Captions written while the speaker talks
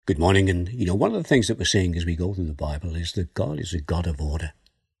Good morning. And, one of the things that we're seeing as we go through the Bible is that God is a God of order.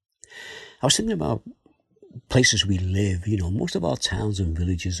 I was thinking about places we live. Most of our towns and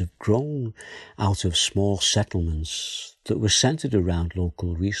villages have grown out of small settlements that were centered around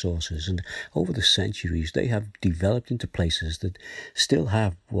local resources. And over the centuries, they have developed into places that still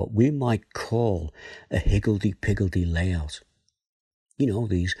have what we might call a higgledy-piggledy layout.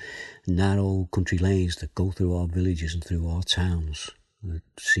 These narrow country lanes that go through our villages and through our towns. It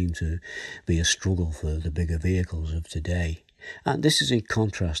seem to be a struggle for the bigger vehicles of today. And this is in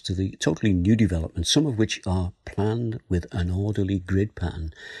contrast to the totally new developments, some of which are planned with an orderly grid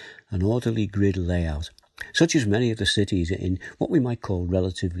pattern, an orderly grid layout, such as many of the cities in what we might call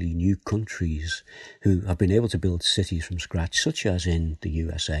relatively new countries who have been able to build cities from scratch, such as in the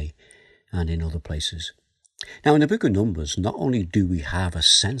USA and in other places. Now, in the book of Numbers, not only do we have a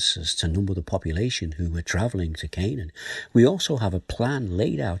census to number the population who were travelling to Canaan, we also have a plan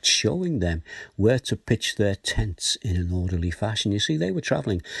laid out showing them where to pitch their tents in an orderly fashion. You see, they were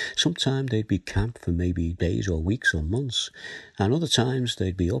travelling. Sometimes they'd be camped for maybe days or weeks or months, and other times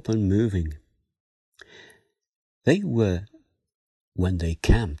they'd be up and moving. They were, when they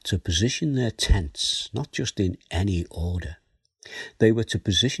camped, to position their tents, not just in any order. They were to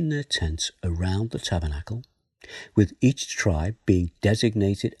position their tents around the tabernacle, with each tribe being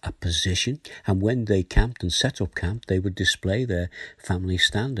designated a position, and when they camped and set up camp, they would display their family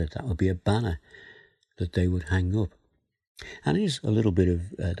standard. That would be a banner that they would hang up. And here's a little bit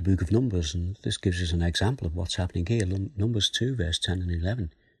of the book of Numbers, and this gives us an example of what's happening here. Numbers 2, verse 10 and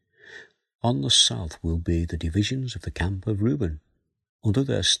 11. On the south will be the divisions of the camp of Reuben, under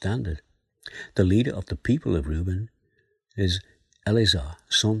their standard. The leader of the people of Reuben is Eleazar,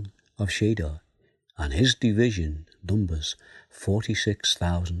 son of Shedar, and his division numbers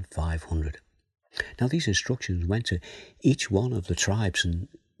 46,500. Now these instructions went to each one of the tribes, and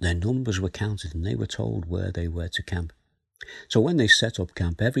their numbers were counted, and they were told where they were to camp. So when they set up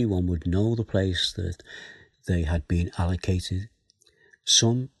camp, everyone would know the place that they had been allocated.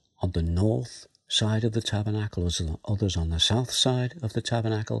 Some on the north side of the tabernacle, others on the south side of the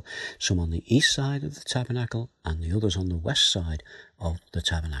tabernacle, some on the east side of the tabernacle, and the others on the west side of the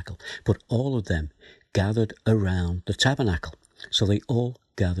tabernacle. But all of them gathered around the tabernacle. So they all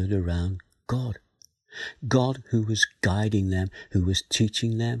gathered around God. God who was guiding them, who was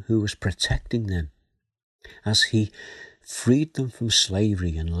teaching them, who was protecting them, as he freed them from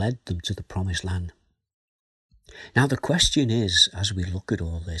slavery and led them to the promised land. Now the question is, as we look at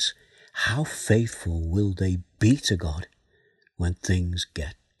all this, how faithful will they be to God when things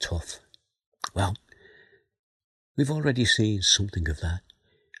get tough? Well, we've already seen something of that.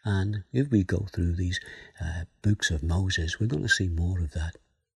 And if we go through these books of Moses, we're going to see more of that.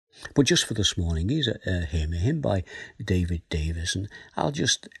 But just for this morning, here's a hymn by David Davis. And I'll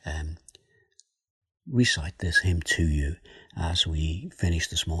just recite this hymn to you as we finish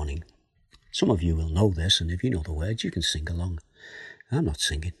this morning. Some of you will know this, and if you know the words, you can sing along. I'm not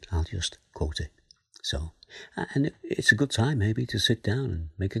singing, I'll just quote it. So, and it's a good time maybe to sit down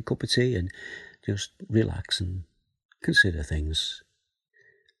and make a cup of tea and just relax and consider things.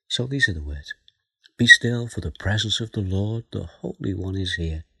 So these are the words. Be still, for the presence of the Lord, the Holy One, is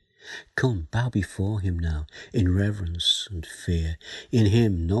here. Come, bow before him now, in reverence and fear. In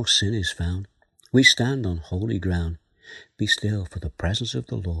him no sin is found. We stand on holy ground. Be still, for the presence of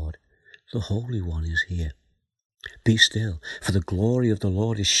the Lord, the Holy One, is here. Be still, for the glory of the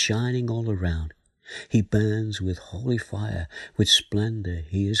Lord is shining all around. He burns with holy fire, with splendor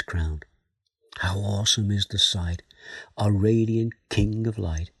he is crowned. How awesome is the sight, our radiant King of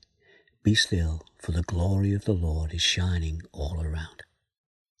light. Be still, for the glory of the Lord is shining all around.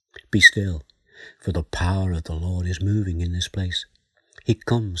 Be still, for the power of the Lord is moving in this place. He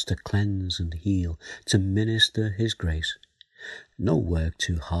comes to cleanse and heal, to minister his grace. No work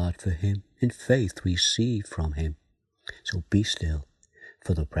too hard for him, in faith receive from him. So be still,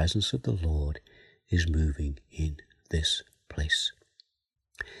 for the presence of the Lord is moving in this place.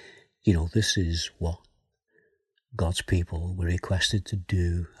 This is what God's people were requested to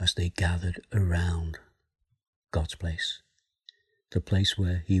do as they gathered around God's place, the place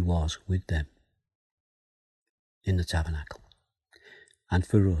where he was with them in the tabernacle. And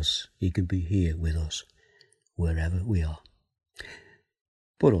for us, he can be here with us wherever we are.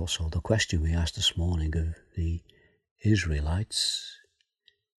 But also the question we asked this morning of the Israelites,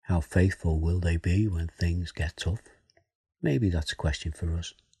 how faithful will they be when things get tough? Maybe that's a question for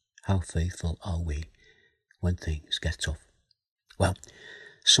us. How faithful are we when things get tough? Well,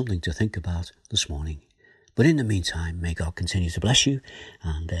 something to think about this morning. But in the meantime, may God continue to bless you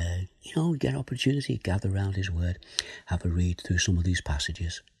and, get an opportunity, gather around his word, have a read through some of these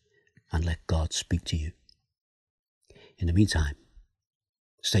passages. and let God speak to you. In the meantime,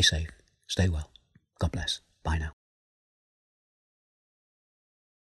 stay safe, stay well. God bless. Bye now.